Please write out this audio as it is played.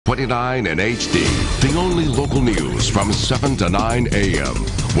29 in HD, the only local news from 7 to 9 a.m.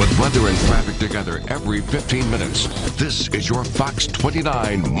 with weather and traffic together every 15 minutes. This is your Fox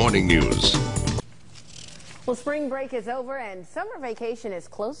 29 Morning News. Well, spring break is over and summer vacation is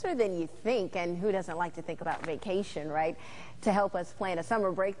closer than you think. And who doesn't like to think about vacation, right? To help us plan a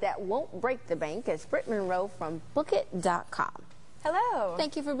summer break that won't break the bank is Britt Monroe from BookIt.com. Hello.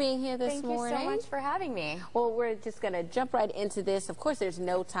 Thank you for being here this morning. Thank you so much for having me. Well, we're just going to jump right into this. Of course, there's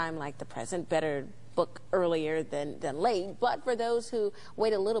no time like the present. Better book earlier than late. But for those who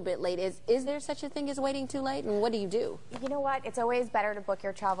wait a little bit late, is there such a thing as waiting too late? And what do you do? You know what? It's always better to book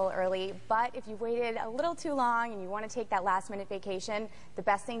your travel early. But if you've waited a little too long and you want to take that last-minute vacation, the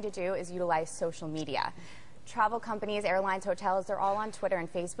best thing to do is utilize social media. Travel companies, airlines, hotels, they're all on Twitter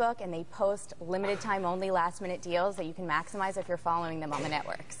and Facebook, and they post limited time only last-minute deals that you can maximize if you're following them on the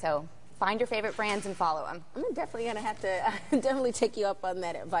network. So find your favorite brands and follow them. I'm definitely going to have to definitely take you up on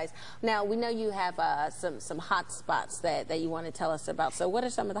that advice. Now, we know you have some hot spots that you want to tell us about. So what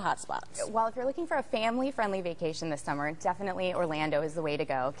are some of the hot spots? Well, if you're looking for a family-friendly vacation this summer, definitely Orlando is the way to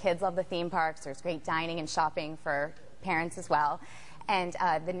go. Kids love the theme parks. There's great dining and shopping for parents as well. And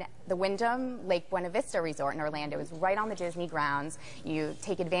the Wyndham Lake Buena Vista Resort in Orlando is right on the Disney grounds. You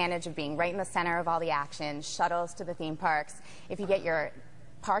take advantage of being right in the center of all the action, shuttles to the theme parks. If you get your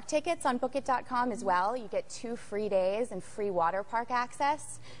park tickets on BookIt.com as well, you get 2 free days and free water park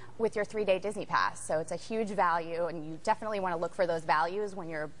access with your 3-day Disney pass. So it's a huge value, and you definitely want to look for those values when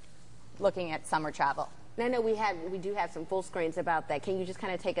you're looking at summer travel. I know we do have some full screens about that. Can you just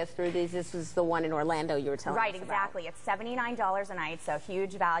kind of take us through these? This is the one in Orlando you were telling us about. Right, exactly. It's $79 a night, so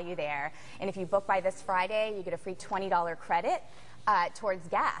huge value there. And if you book by this Friday, you get a free $20 credit towards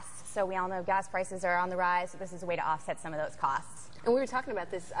gas. So we all know gas prices are on the rise, so this is a way to offset some of those costs. And we were talking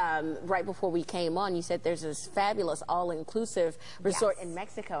about this right before we came on. You said there's this fabulous all-inclusive resort in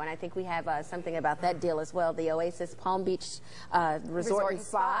Mexico, and I think we have something about that deal as well, the Oasis Palm Beach Resort and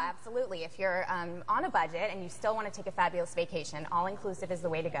Spa. Absolutely. If you're on a budget and you still want to take a fabulous vacation, all-inclusive is the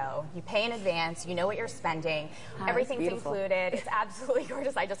way to go. You pay in advance, you know what you're spending, everything's included. It's absolutely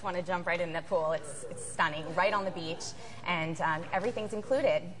gorgeous. I just want to jump right in the pool. It's stunning, right on the beach, and everything's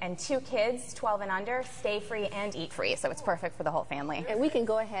included. And 2 kids, 12 and under, stay free and eat free, so it's perfect for the whole family. And we can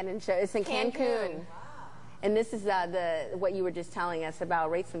go ahead and show. It's in Cancun. Wow. And this is what you were just telling us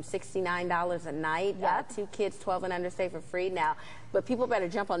about, rates from $69 a night. Yep. 2 kids, 12 and under, stay for free now. But people better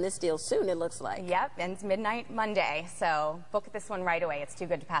jump on this deal soon, it looks like. Yep, ends midnight Monday. So book this one right away. It's too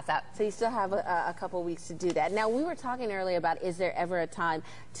good to pass up. So you still have a couple weeks to do that. Now, we were talking earlier about, is there ever a time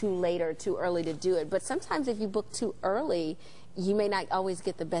too late or too early to do it? But sometimes if you book too early, you may not always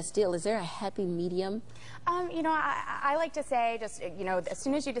get the best deal. Is there a happy medium? You know, I like to say just, you know, as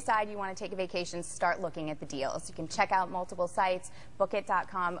soon as you decide you want to take a vacation, start looking at the deals. You can check out multiple sites.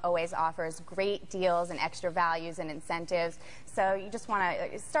 BookIt.com always offers great deals and extra values and incentives. So you just want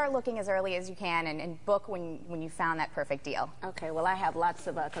to start looking as early as you can and book when you found that perfect deal. Okay, well, I have lots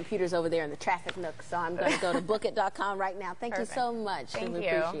of computers over there in the traffic nook, so I'm going to go to BookIt.com right now. Thank you so much. Thank we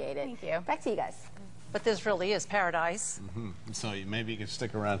you. Appreciate it. Thank you. Back to you guys. But this really is paradise. So maybe you can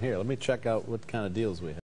stick around here. Let me check out what kind of deals we have.